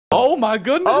my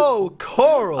goodness. Oh,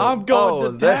 Coral. I'm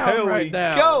going to town right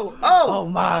now. Go. Oh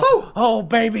my. Oh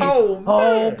baby.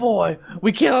 Oh boy.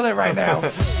 We killing it right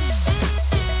now.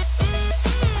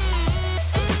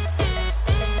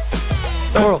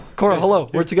 Coral, hello.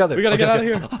 We're together. We gotta get out of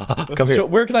here. Come here. So,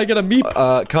 where can I get a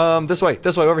meep? Come this way,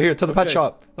 over here to the pet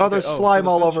shop. Oh, there's slime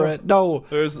all over it. No.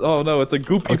 Oh no, it's a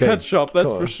goopy pet shop.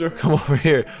 That's for sure. Come over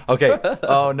here. Okay.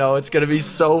 Oh no, it's gonna be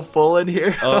so full in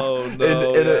here. Oh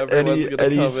no. In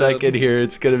any second here,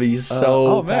 it's gonna be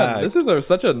so packed. Man, this is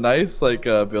such a nice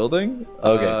building.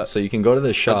 Okay, so you can go to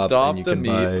the shop and you can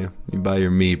buy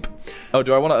your meep. Oh,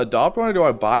 do I want to adopt one or do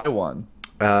I buy one?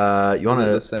 You want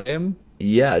to the same?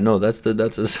 Yeah, no, that's the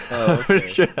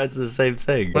same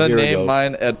thing. I'm gonna name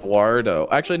mine Eduardo.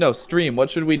 Actually, no, stream. What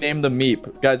should we name the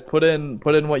meep? Guys, put in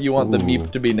what you want the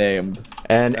meep to be named.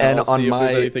 And on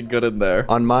my anything good in there.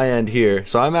 On my end here,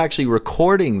 so I'm actually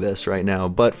recording this right now,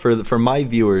 but for my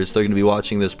viewers, they're gonna be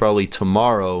watching this probably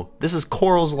tomorrow. This is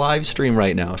Coral's live stream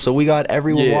right now, so we got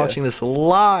everyone watching this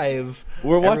live.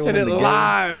 We're watching it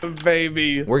live,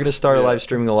 baby. We're gonna start live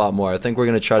streaming a lot more. I think we're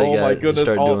gonna try to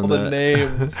start doing that.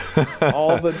 Names,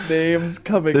 all the names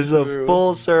coming. This is a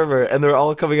full server, and they're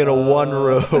all coming into one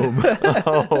room.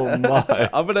 Oh my!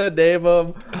 I'm gonna name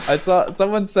them. I saw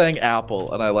someone saying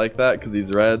Apple, and I like that because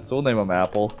he's red, so we'll name him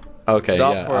Apple. Okay,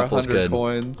 yeah, Apple's good.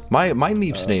 Coins. My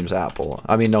meep's name's Apple.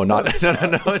 I mean, no, not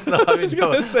no, it's not. I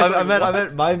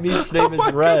meant my meep's name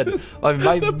is Red.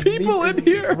 The people in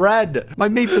here. Red. My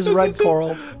meep is red,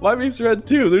 Coral. My meep's red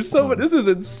too. There's so much. This is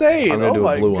insane. I'm gonna do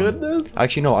a blue goodness. One.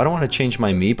 Actually, no, I don't want to change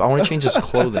my meep. I want to change his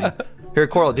clothing. Here,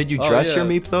 Coral, did you dress your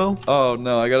meep though? Oh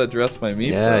no, I gotta dress my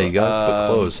meep. Yeah, you gotta put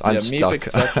clothes. I'm stuck. Meep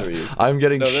accessories. I'm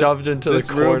getting shoved into the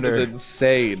corner. This room is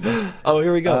insane. Oh,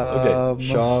 here we go. Okay,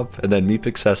 shop and then meep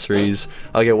accessories.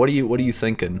 Okay, what are you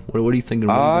thinking? What are you thinking?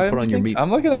 What are you put on your meep?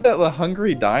 I'm looking at the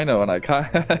Hungry Dino, and I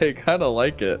kind of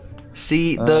like it.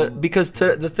 See, because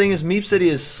the thing is, Meep City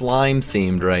is slime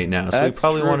themed right now, so we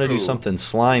probably want to do something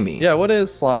slimy. Yeah, what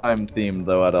is slime themed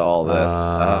though out of all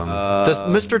this?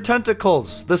 Mr.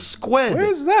 Tentacles, the squid. Where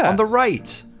is that? On the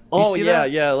right. Oh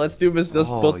yeah, let's do Let's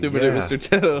both do Mr.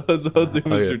 Tentacles. Let's both do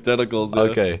Mr. Tentacles. Yeah.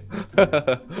 Okay.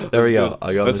 There we go.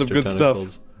 I got That's Mr. some good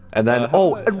Tentacles. stuff. And then,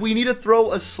 and we need to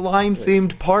throw a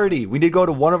slime-themed party. We need to go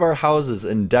to one of our houses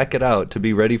and deck it out to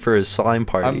be ready for his slime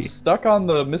party. I'm stuck on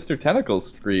the Mr. Tentacles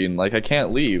screen. Like, I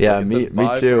can't leave. Yeah, like, me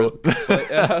too.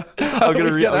 Yeah. I'm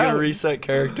gonna reset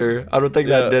character. I don't think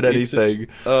that did anything.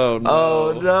 Oh, no.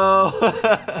 Oh, no.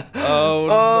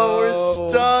 Oh, we're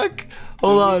stuck.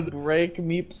 Hold on. Break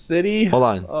Meep City? Hold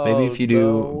on. Maybe if you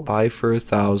do buy for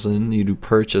 1,000, you do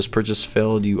purchase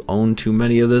failed, you own too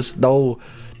many of this. No.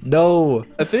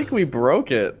 I think we broke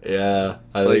it. Yeah.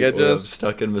 I'm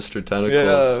stuck in Mr. Tentacles.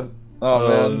 Yeah. Oh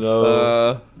man.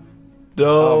 No. No.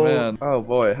 Oh man. Oh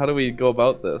boy. How do we go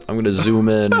about this? I'm gonna zoom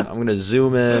in. I'm gonna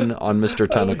zoom in on Mr.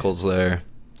 Tentacles there.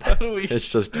 How do we?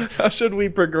 It's just. How should we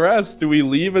progress? Do we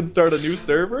leave and start a new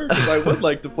server? Because I would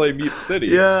like to play Meep City.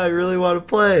 Yeah, I really want to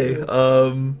play.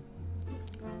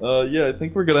 Yeah, I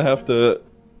think we're gonna have to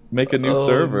make a new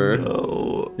server. No.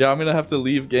 Yeah, I'm gonna have to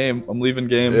leave game. I'm leaving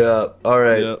game. Yeah. All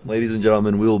right, ladies and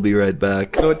gentlemen, we will be right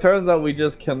back. So it turns out we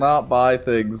just cannot buy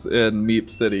things in Meep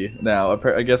City now.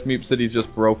 I guess Meep City's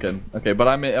just broken. Okay, but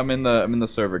I'm in the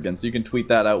server again, so you can tweet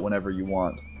that out whenever you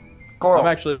want. Coral. I'm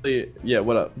actually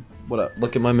What up? What up?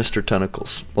 Look at my Mr.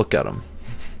 Tentacles. Look at him.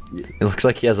 It looks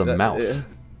like he has a mouth.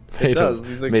 Made of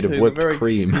whipped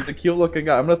cream. He's a cute looking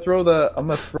guy. I'm gonna throw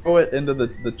it into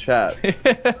the chat.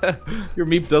 Your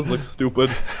meep does look stupid.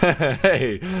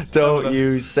 Hey, don't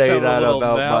you say that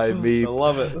about my meep. I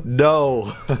love it.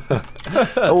 No.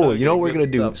 Oh, you know what we're gonna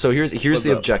do? So here's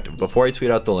the objective. Before I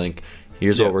tweet out the link,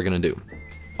 here's what we're gonna do.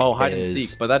 Oh, hide and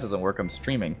seek, but that doesn't work. I'm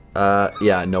streaming.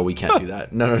 Yeah, no, we can't do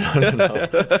that. No.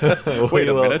 Wait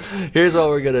a minute. Here's what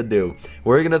we're gonna do.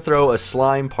 We're gonna throw a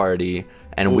slime party,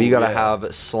 and we gotta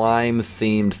have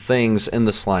slime-themed things in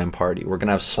the slime party. We're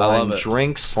gonna have slime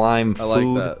drinks, slime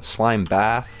food, slime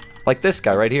bath. Like this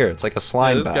guy right here. It's like a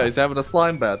slime bath. This guy's having a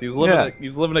slime bath. He's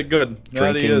living it good.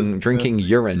 Drinking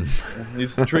urine.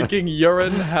 He's drinking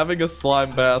urine, having a slime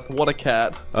bath. What a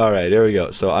cat. All right, here we go.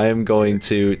 So I am going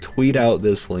to tweet out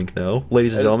this link now.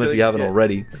 Ladies and gentlemen, if you haven't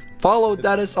already, follow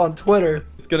Dennis on Twitter.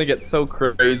 It's gonna get so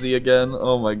crazy again.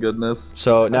 Oh my goodness.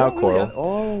 So now,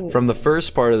 Coral, from the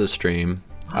first part of the stream,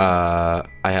 I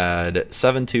had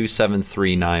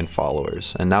 72739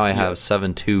 followers, and now I have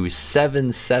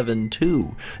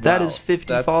 72772. That is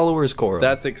 50 followers, Coral.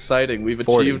 That's exciting. We've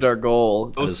achieved our goal.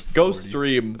 Go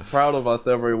stream. Proud of us,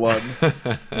 everyone.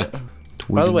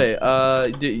 By the way,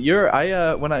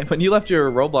 when you left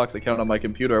your Roblox account on my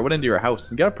computer, I went into your house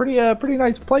and got a pretty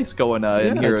nice place going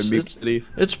in here in Meep City.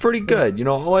 It's pretty good. You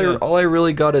know, all I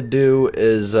really gotta do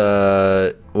is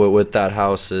with that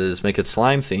house is make it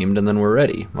slime themed, and then we're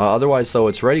ready. Otherwise, though,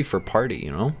 it's ready for party.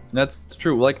 You know. That's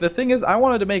true. Like the thing is, I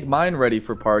wanted to make mine ready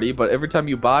for party, but every time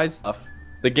you buy stuff,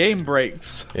 the game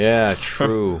breaks. Yeah,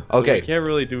 true. Okay. We can't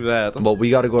really do that. Well,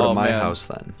 we got to go to my house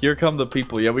then. Here come the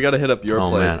people. Yeah, we got to hit up your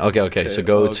place. Oh, man. Okay. So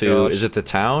go to... Is it the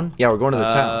town? Yeah, we're going to the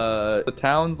town. The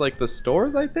town's like the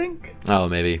stores, I think? Oh,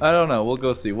 maybe. I don't know. We'll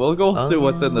go see. We'll go see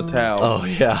what's in the town. Oh,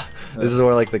 yeah. This is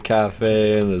where like the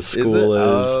cafe and the school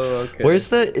is. Oh, okay. Where's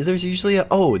the... There's usually a...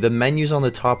 Oh, the menu's on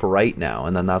the top right now,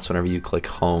 and then that's whenever you click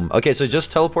home. Okay, so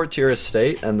just teleport to your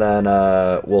estate, and then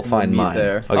we'll find mine.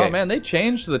 There. Okay. Oh, man, they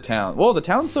changed the town. Whoa,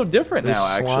 the town's so different now,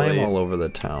 actually. Slime all over the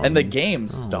town. And the game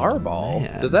Starball.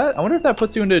 Man. Does that? I wonder if that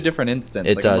puts you into a different instance.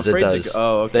 It does. It does.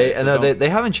 Oh, okay. They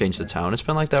haven't changed the town. It's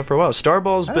been like that for a while.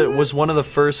 Starball's was one of the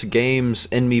first games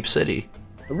in Meep City.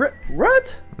 What?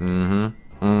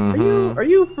 Are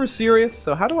you for serious?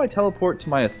 So how do I teleport to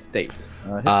my estate?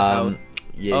 Hit the house.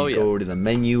 Yeah, go to the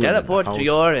menu. Teleport to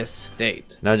your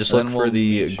estate. Now just look for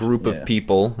the group of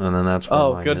people, and then that's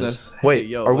where mine goodness. Is. Wait,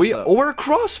 yo, are we? Oh, we're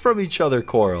across from each other,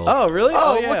 Coral. Oh, really?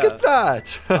 Oh, yeah. Look at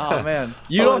that. Oh man,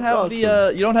 you don't have awesome.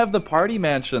 You don't have the party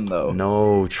mansion though.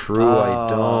 No, true, I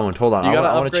don't. Hold on,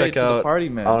 I want to check out the party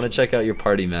mansion. I want to check out your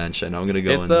party mansion. I'm gonna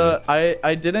go. It's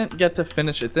I didn't get to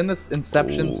finish. It's in its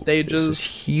inception stages. This is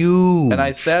huge. And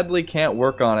I sadly can't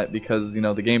work on it because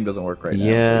the game doesn't work right now.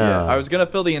 Yeah. I was gonna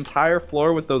fill the entire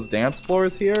floor with those dance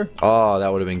floors here. Oh,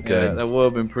 that would have been good. Yeah, that would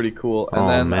have been pretty cool.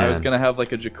 And then I was gonna have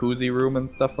like a jacuzzi room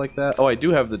and stuff like that. Oh, I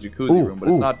do have the jacuzzi room, but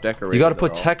it's not decorated. You gotta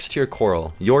put text here,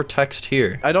 Coral. Your text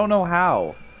here. I don't know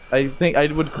how. I think I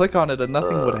would click on it and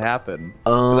nothing would happen.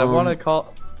 Because I want to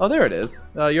call... Oh, there it is.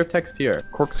 Your text here.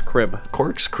 Cork's crib.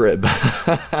 Cork's crib.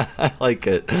 I like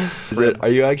it. Are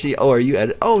you actually... Oh, are you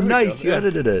edit? Oh, nice. You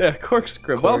edited it. Yeah, Cork's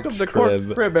crib. Welcome to Cork's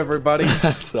crib, everybody.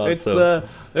 That's awesome.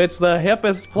 It's the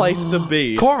hippest place to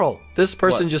be. Coral, this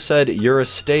person just said your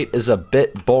estate is a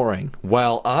bit boring.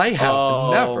 Well, I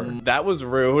have never. That was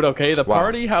rude. Okay, the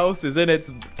party house is in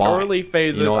its early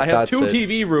phases. You know what, I have 2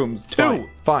 TV rooms.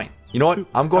 Fine. You know what?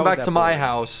 I'm going back to my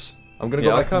house. I'm gonna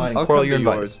go back to mine. Coral, you're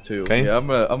invited. Too. Okay. Yeah, I'm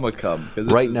gonna come.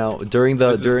 Right now, during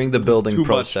the building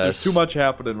process. There's too much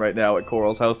happening right now at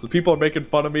Coral's house. The people are making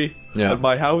fun of me. Yeah. At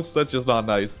my house, that's just not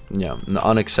nice. Yeah,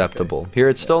 unacceptable. Okay. Here,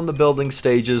 it's still in the building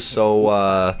stages, so.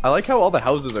 I like how all the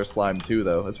houses are slime too,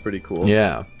 though. That's pretty cool.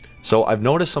 Yeah. So I've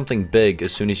noticed something big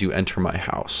as soon as you enter my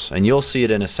house, and you'll see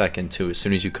it in a second too. As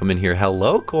soon as you come in here,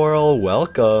 hello, Coral,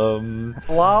 welcome.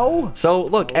 Hello. So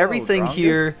look, everything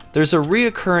here, there's a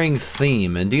reoccurring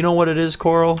theme, and do you know what it is,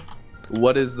 Coral?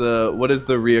 What is the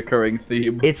reoccurring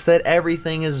theme? It's that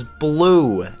everything is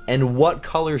blue, and what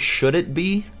color should it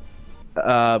be?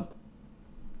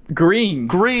 Green.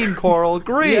 Green, Coral,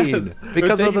 green, yes.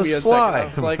 because of the slime. I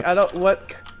was like, I don't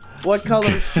What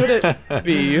color should it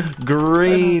be?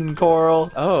 Green,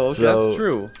 Coral. Oh, that's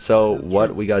true. So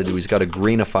what we gotta do is gotta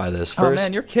greenify this first. Oh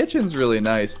man, your kitchen's really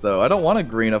nice though. I don't want to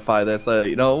greenify this.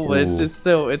 It's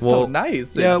so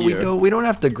nice. Yeah, we don't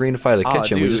have to greenify the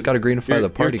kitchen. Dude, we just gotta greenify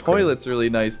the party. Your toilet's really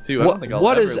nice too.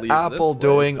 What is Apple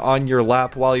doing on your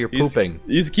lap while you're pooping?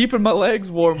 He's keeping my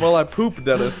legs warm while I poop,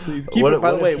 Dennis. He's keeping.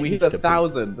 By the way, we hit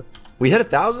 1,000. We hit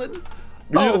 1,000?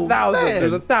 We hit 1,000.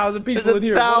 There's 1,000 people in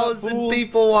here. There's 1,000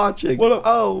 people watching. What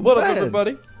up? What up,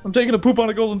 everybody? I'm taking a poop on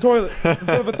a golden toilet in front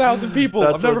of 1,000 people.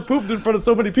 I've never pooped in front of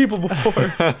so many people before.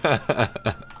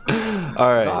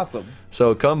 All right. That's awesome.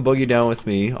 So come boogie down with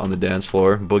me on the dance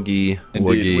floor. Boogie,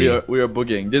 woogie. We are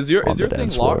boogieing. Is your thing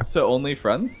locked to only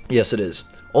friends? Yes, it is.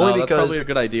 Only because that's probably a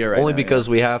good idea right only now, because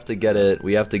we have to get it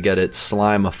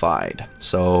slimified.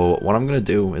 So what I'm gonna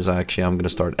do is I'm gonna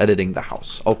start editing the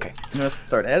house. Okay. You're gonna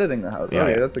start editing the house. Yeah,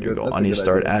 okay, that's a good. I need to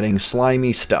start adding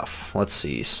slimy stuff. Let's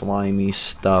see, slimy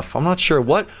stuff. I'm not sure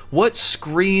what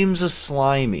screams a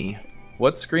slimy.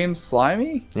 What screams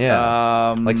slimy?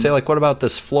 Yeah. What about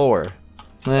this floor?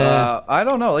 I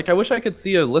don't know. I wish I could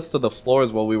see a list of the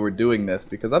floors while we were doing this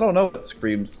because I don't know what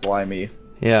screams slimy.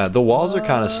 Yeah, the walls are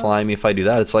kind of slimy if I do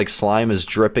that. It's like slime is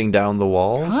dripping down the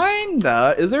walls.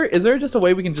 Kinda. Is there just a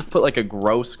way we can just put a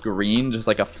gross green, just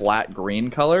a flat green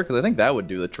color? Because I think that would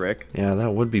do the trick. Yeah, that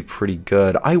would be pretty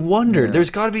good. I wonder. There's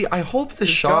got to be. I hope the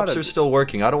shops are still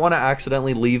working. I don't want to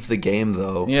accidentally leave the game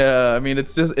though. Yeah, I mean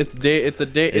it's a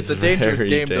dangerous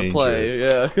game to play.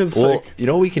 Yeah. Well, you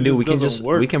know what we can do?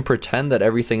 We can pretend that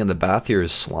everything in the bath here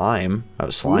is slime.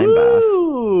 A slime bath.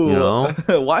 You know?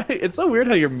 Why? It's so weird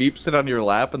how your meeps sit on your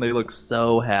lap and they look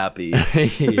so happy.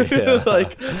 Yeah.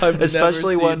 Like I've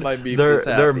especially never seen when my Meep this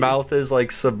happy. their mouth is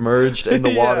like submerged in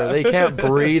the water. Yeah. They can't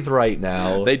breathe right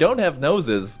now. They don't have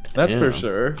noses. That's for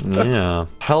sure. Yeah.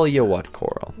 Tell you what,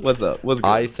 Coral. What's up? What's good?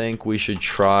 I think we should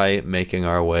try making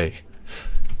our way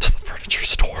to the furniture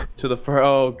store. To the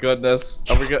oh goodness,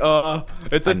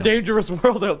 it's a dangerous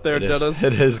world out there, Dennis.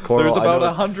 It is, Coral. There's about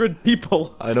 100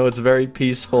 people. I know it's very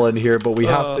peaceful in here, but we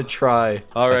have to try.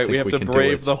 All right, we have to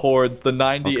brave the hordes, the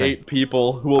 98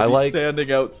 people who will be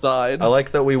standing outside. I like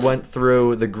that we went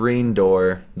through the green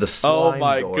door, the slime door. Oh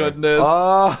my goodness!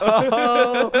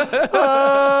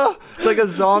 It's like a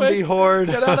zombie horde.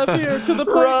 Get out of here to the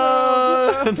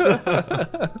playground!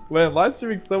 Man, live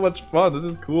streaming's so much fun. This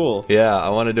is cool. Yeah, I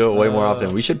want to do it way more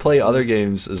often. We should play other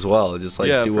games as well. Just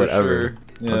like do whatever. Sure.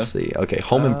 Yeah. Let's see. Okay,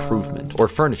 home improvement or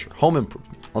furniture. Home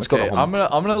improvement. Let's go to home.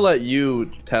 I'm gonna let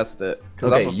you test it.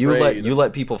 Okay, you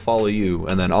let people follow you,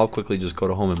 and then I'll quickly just go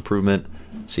to home improvement.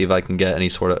 See if I can get any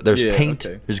sort of. There's paint.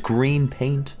 Okay. There's green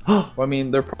paint. Well, I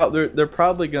mean, they're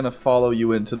probably gonna follow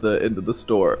you into the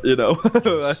store. You know.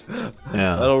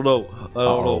 Yeah. I don't know.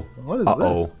 What is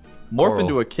this? Morph Coral.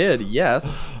 into a kid.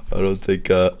 Yes. I don't think.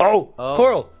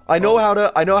 Coral. I know how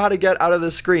to get out of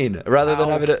the screen rather than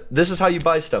having to. This is how you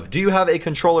buy stuff. Do you have a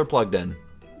controller plugged in?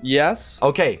 Yes.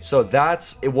 Okay, so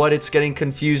that's what it's getting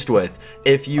confused with.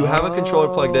 If you have a controller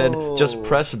plugged in, just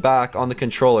press back on the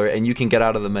controller and you can get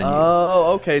out of the menu.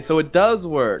 Oh, okay, so it does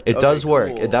work. It does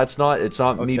work. Cool. It's not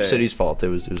Meep City's fault. It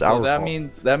was our fault.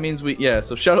 That means we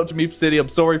so shout out to Meep City. I'm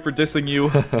sorry for dissing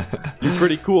you. You're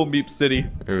pretty cool, Meep City.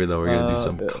 Here we go. We're gonna do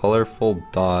some colorful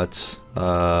dots.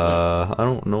 I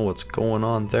don't know what's going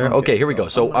on there. Okay, here we go.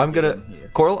 So I'm gonna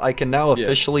Coral, I can now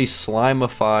officially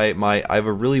slimify my. I have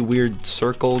a really weird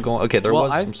circle going. Okay, there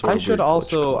was some sort of.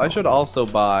 I should also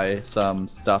buy some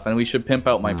stuff, and we should pimp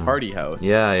out my party house.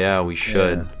 Yeah, we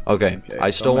should. Yeah. Okay, I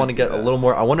still want to get a little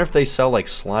more. I wonder if they sell like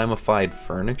slimified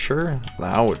furniture.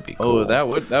 That would be cool. Oh,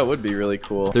 that would be really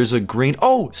cool. There's a green.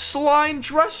 Oh, slime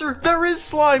dresser. There is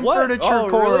slime furniture. Oh,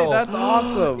 Coral. Really? That's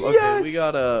awesome. Okay, yes. we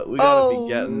gotta be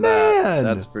getting that.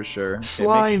 That's for sure. Okay,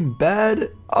 slime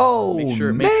bed. Oh,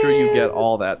 make sure you get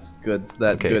all that good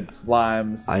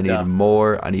slime stuff. I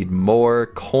need more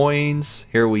coins.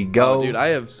 Here we go. Oh, dude, I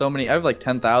have so many. I have like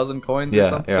 10,000 coins. Yeah, or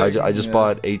something. I just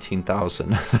bought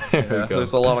 18,000.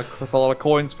 There's a lot of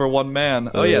coins for one man.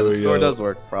 Oh yeah, the store does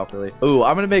work properly. Ooh,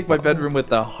 I'm gonna make my bedroom with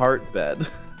the heart bed.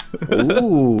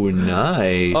 Ooh,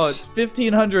 nice. Oh, it's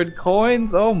 1,500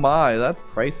 coins. Oh my, that's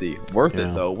pricey. Worth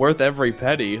it though. Worth every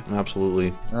penny.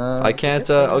 Absolutely. I can't.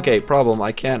 Okay, problem.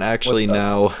 I can't actually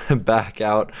now back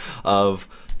out of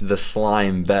the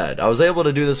slime bed. I was able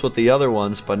to do this with the other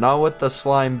ones, but not with the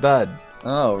slime bed.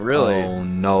 Oh really? Oh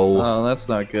no. Oh, that's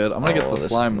not good. I'm gonna get the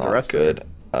slime dresser. Good.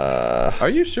 Are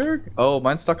you sure? Oh,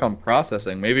 mine's stuck on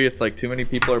processing. Maybe it's like too many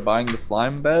people are buying the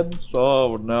slime beds.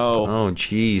 Oh no. Oh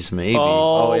jeez, maybe.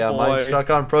 Oh yeah, mine's stuck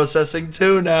on processing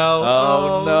too now.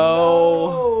 Oh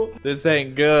no. This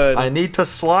ain't good. I need to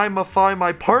slimify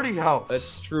my party house.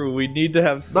 That's true. We need to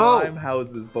have slime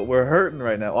houses, but we're hurting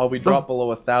right now. Oh, we dropped below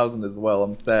 1,000 as well.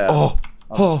 I'm sad.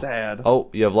 I'm sad. Oh,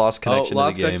 you have lost connection to the game.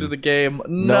 Lost connection to the game.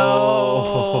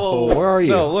 No. Where are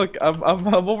you? No, look,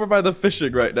 I'm over by the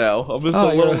fishing right now. I'm just a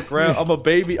little I'm a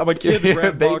baby. I'm a kid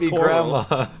grandma baby coral.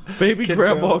 grandma. Baby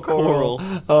grandma coral.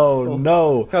 Oh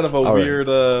no. It's kind of a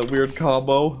weird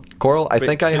combo. Coral, I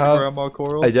think I have. Grandma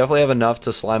coral. I definitely have enough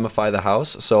to slimify the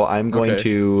house, so I'm going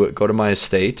to go to my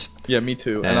estate. Yeah, me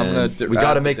too. And I'm gonna. We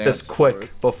got to make this quick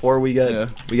before we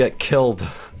get killed.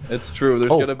 It's true.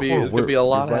 There's gonna be a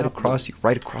lot right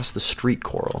across the street,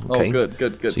 Coral. Okay. Oh,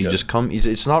 good. So you just come.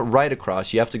 It's not right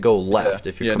across. You have to go left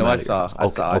if you're coming out of your house. I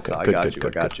saw. I got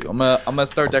you. I'm gonna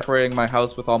start decorating my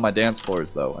house with all my dance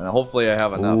floors though, and hopefully I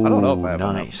have enough. I don't know if I have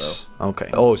enough though. Okay.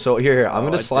 Oh, so here. I'm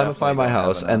gonna slimify my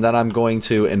house, and then I'm going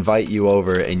to invite you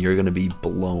over, and you're gonna be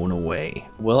blown away.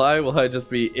 Will I? Will I just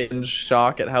be in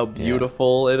shock at how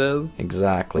beautiful it is?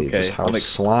 Exactly. Okay. Just how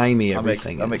slimy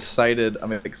everything is. I'm excited.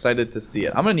 I'm excited to see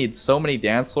it. I'm gonna need so many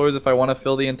dance floors if I want to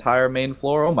fill the entire main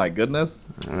floor. Oh my goodness.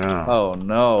 Yeah. Oh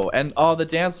no. And the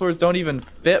dance floors don't even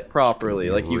fit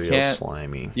properly. Like you can't.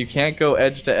 Slimy. You can't go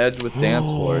edge to edge with dance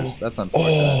floors. That's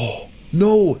unfortunate. Oh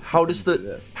no! How does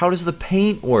the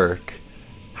paint work?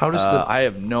 How does the? I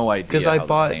have no idea. Because I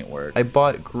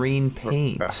bought green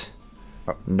paint.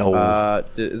 No.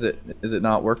 Is it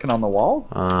not working on the walls?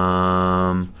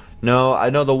 No. I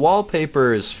know the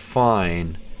wallpaper is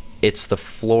fine. It's the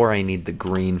floor I need the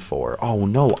green for. Oh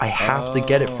no, I have to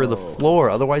get it for the floor,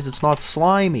 otherwise it's not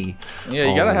slimy. Yeah,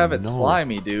 you gotta have it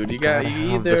slimy, dude.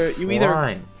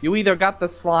 You either got the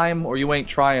slime or you ain't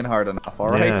trying hard enough. All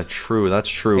right. Yeah, true. That's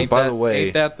true. By the way,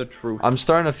 ain't that the truth? I'm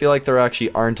starting to feel like there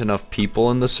actually aren't enough people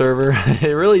in the server.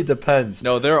 It really depends.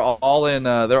 No, they're all in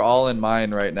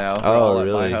mine right now. Oh,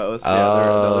 really? At my house.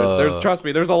 Yeah, trust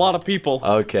me, there's a lot of people.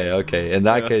 Okay, okay. In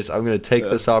that case, I'm gonna take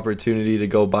this opportunity to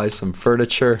go buy some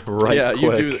furniture quick.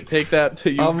 You do take that.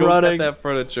 I'm running. Get that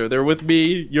furniture. They're with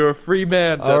me. You're a free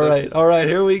man, Dennis. All right.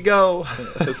 Here we go.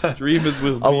 The stream is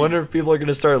with me. I wonder if people are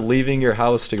gonna start leaving your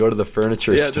house to go to the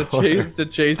furniture store. Yeah, to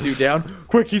chase you down.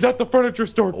 Quick, he's at the furniture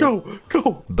store. Go.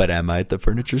 But am I at the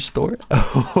furniture store?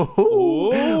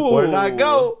 Where did I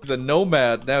go? He's a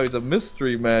nomad now. He's a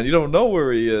mystery man. You don't know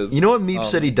where he is. You know what Meep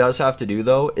City does have to do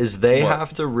though, is they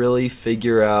have to really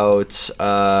figure out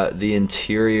the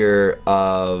interior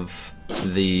of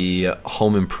the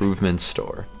home improvement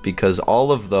store, because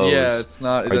all of those it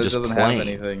doesn't have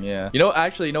anything. You know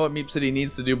what Meep City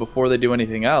needs to do before they do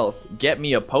anything else? Get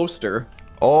me a poster.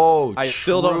 Oh, I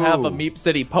still don't have a Meep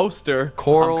City poster.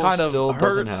 Coral still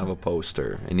doesn't have a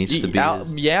poster. It needs to be.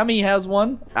 Yami has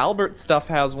one. Albert Stuff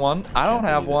has one. I don't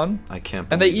have one. I can't.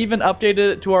 And they even updated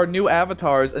it to our new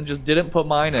avatars and just didn't put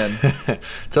mine in.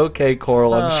 It's okay,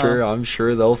 Coral. I'm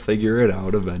sure they'll figure it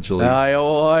out eventually.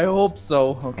 I hope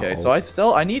so. Okay,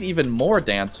 so I need even more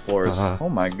dance floors. Oh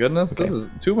my goodness, this is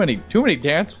too many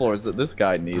dance floors that this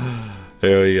guy needs.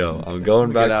 There we go. I'm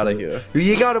going back out of here.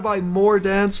 You gotta buy more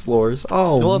dance floors.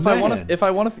 Oh, well, man. if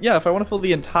I want to fill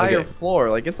the entire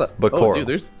floor, like it's a. But Coral,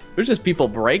 dude, there's just people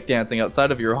breakdancing outside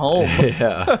of your home.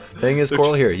 Yeah. Thing is,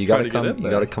 Coral, here you gotta come.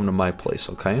 You gotta come to my place,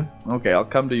 okay? Okay, I'll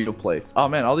come to your place. Oh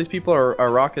man, all these people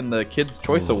are rocking the Kids'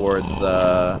 Choice Awards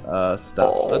stuff. That's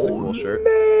a cool shirt.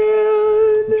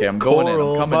 Man. Okay, I'm going in.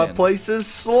 I'm coming in. My place is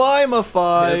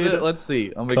slimified. Let's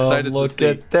see. I'm excited to see.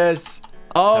 Look at this.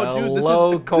 Oh, dude,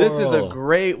 this is a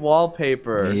great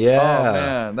wallpaper. Yeah. Oh,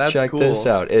 man, that's cool. Check this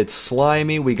out. It's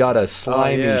slimy. We got a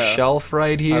slimy shelf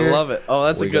right here. I love it. Oh,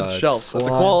 that's a good shelf. That's a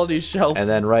quality shelf. And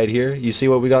then right here, you see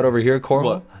what we got over here,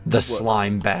 Coral? The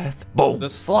slime bath. Boom. The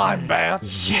slime bath.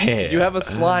 Yeah. You have a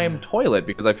slime toilet,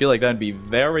 because I feel like that'd be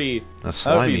very... A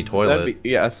slimy toilet.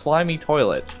 Yeah, a slimy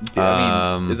toilet.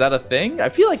 I mean, is that a thing? I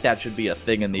feel like that should be a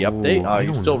thing in the update. Oh,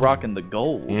 you're still rocking the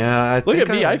gold. Yeah, Look at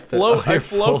me. I float on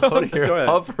the toilet.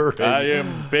 Hovering. I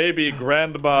am baby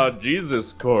grandma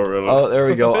Jesus, Coral. Oh, there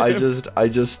we go. I just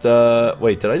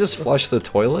wait, did I just flush the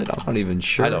toilet? I'm not even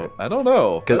sure. I don't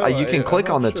know. Because you can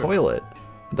click on the toilet.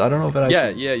 I don't know if it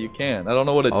actually... Yeah, you can. I don't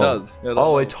know what it does.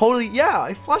 It totally... Yeah,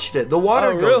 I flushed it. The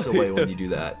water goes away when you do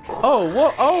that.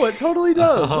 Oh, it totally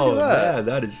does. Look at that. Man,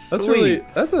 that is sweet.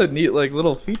 That's a neat,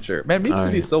 little feature. Man, Meep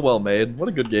City's so well made. What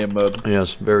a good game mode.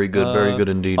 Yes, very good. Very good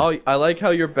indeed. Oh, I like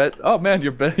how your bed... Oh, man,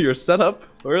 your setup...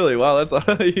 Really? Wow, that's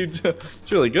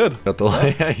it's really good.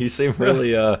 You seem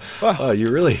really wow,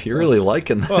 you're really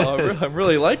liking this. Well, I'm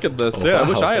really liking this. Yeah, I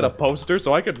wish I had a poster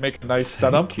so I could make a nice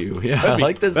setup. Thank you. Yeah, I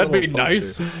like this. That'd be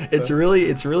nice. It's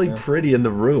really pretty in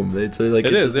the room. It's like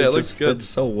it looks good. Fits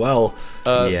so well.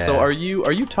 So are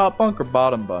you top bunk or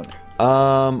bottom bunk?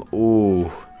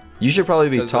 Ooh. You should probably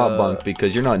be top bunk,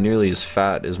 because you're not nearly as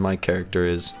fat as my character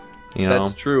is. You know?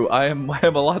 That's true. I am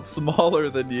a lot smaller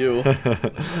than you.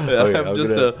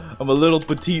 I'm a little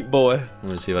petite boy. I'm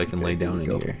gonna see if I can lay down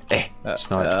in here. It's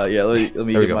not. Yeah, let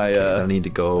me get my. I need to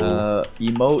go.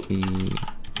 Emotes.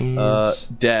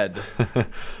 Dead.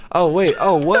 Oh wait.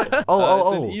 Oh what?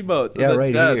 Oh. Emotes. Yeah,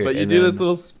 right dead, here. But you do this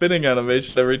little spinning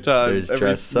animation every time. There's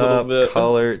dress up,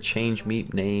 color, change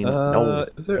meat name. No.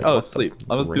 Is there? Oh, sleep.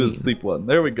 Let's do the sleep one.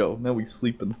 There we go. Now we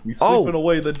sleeping. We sleeping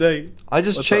away the day. I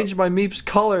just changed my Meep's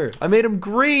color. I made him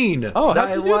green. Oh,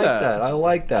 how'd you do that? I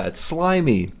like that.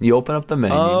 Slimy. You open up the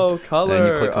menu. Oh, color. And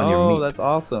you click on your Meep. That's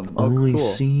awesome. Only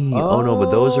see. Oh no,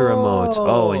 but those are emotes.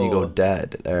 Oh, and you go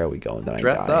dead. There we go. And then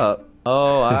dress up.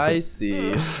 Oh, I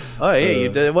see. Oh,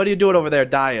 hey, what are you doing over there,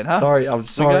 dying, huh? I'm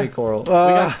sorry, Coral. We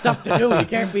got stuff to do. You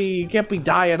can't be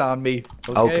dying on me.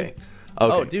 Okay.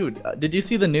 Oh, dude, did you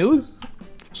see the news?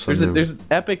 There's an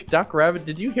epic duck rabbit.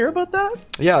 Did you hear about that?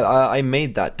 Yeah, I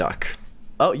made that duck.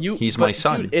 Oh, He's my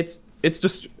son. Dude, it's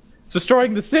just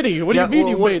destroying the city. What do you mean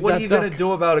you made that duck? What are you gonna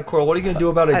do about it, Coral? What are you gonna do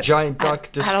about a giant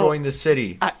duck destroying the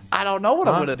city? I don't know what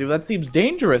I'm gonna do. That seems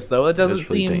dangerous, though. That doesn't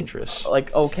seem dangerous.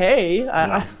 Like okay.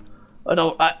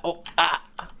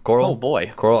 Coral. Oh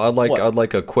boy. Coral, I'd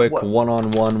like a quick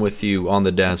one-on-one with you on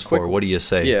the dance floor. What do you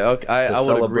say? Yeah, okay. I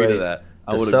would agree to that.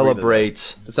 To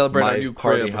celebrate our new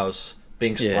party house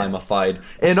being slimified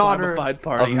in honor of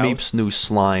Meep's new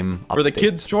slime update. For the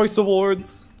Kids' Choice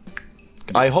Awards.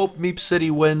 I hope Meep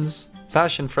City wins.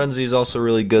 Fashion Frenzy is also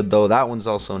really good, though. That one's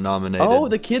also nominated. Oh,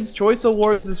 the Kids' Choice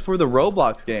Awards is for the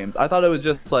Roblox games. I thought it was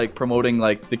just like promoting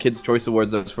like the Kids' Choice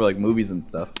Awards was for like movies and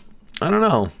stuff. I don't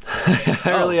know.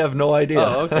 I really have no idea.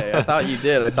 Oh, okay. I thought you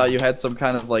did. I thought you had some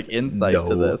kind of like insight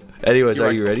to this. Anyways,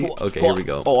 are you ready? Okay, here we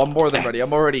go. Oh, I'm more than ready.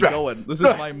 I'm already going. This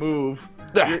is my move.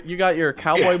 You got your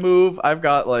cowboy move. I've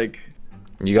got like.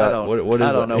 You got what is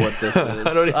I don't know what this is.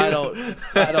 I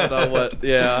don't know what.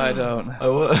 Yeah, I don't.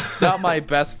 Not my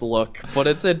best look, but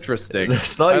it's interesting.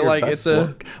 It's not your best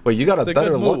look. Wait, you got a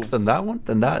better look than that one?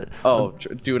 Than that? Oh,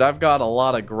 dude, I've got a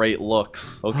lot of great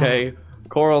looks. Okay.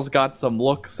 Coral's got some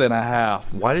looks and a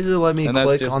half. Why does it let me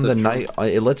click on the night?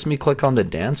 It lets me click on the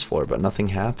dance floor, but nothing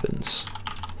happens.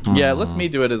 Yeah, it lets me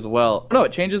do it as well. No,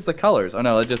 it changes the colors. Oh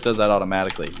no, it just does that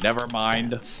automatically. Never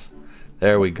mind.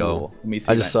 There we go. Cool. Let me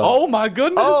see. I just saw. Oh my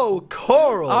goodness! Oh,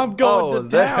 Coral! I'm going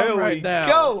to town right now.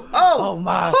 Go! Oh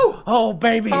my! Oh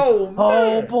baby!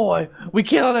 Oh boy! We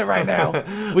killing it right now.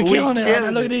 We killing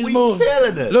it. Look at these moves.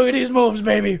 Look at these moves,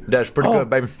 baby. That's pretty good,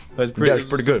 baby. That's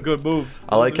pretty good. Good moves.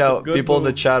 I like how people in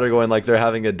the chat are going like they're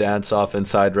having a dance off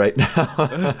inside right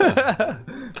now.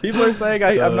 People are saying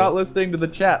I'm not listening to the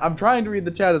chat. I'm trying to read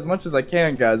the chat as much as I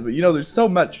can, guys. But you know, there's so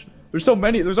much. There's so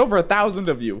many. There's over 1,000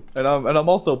 of you, and I'm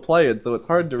also playing, so it's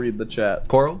hard to read the chat.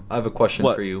 Coral, I have a question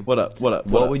for you. What up?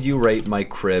 What would you rate my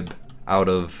crib out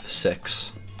of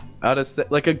 6? Out of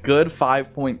 6, like a good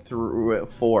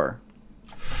 5.4.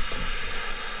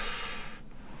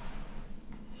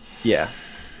 Yeah.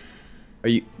 Are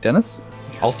you Dennis?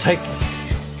 I'll take it.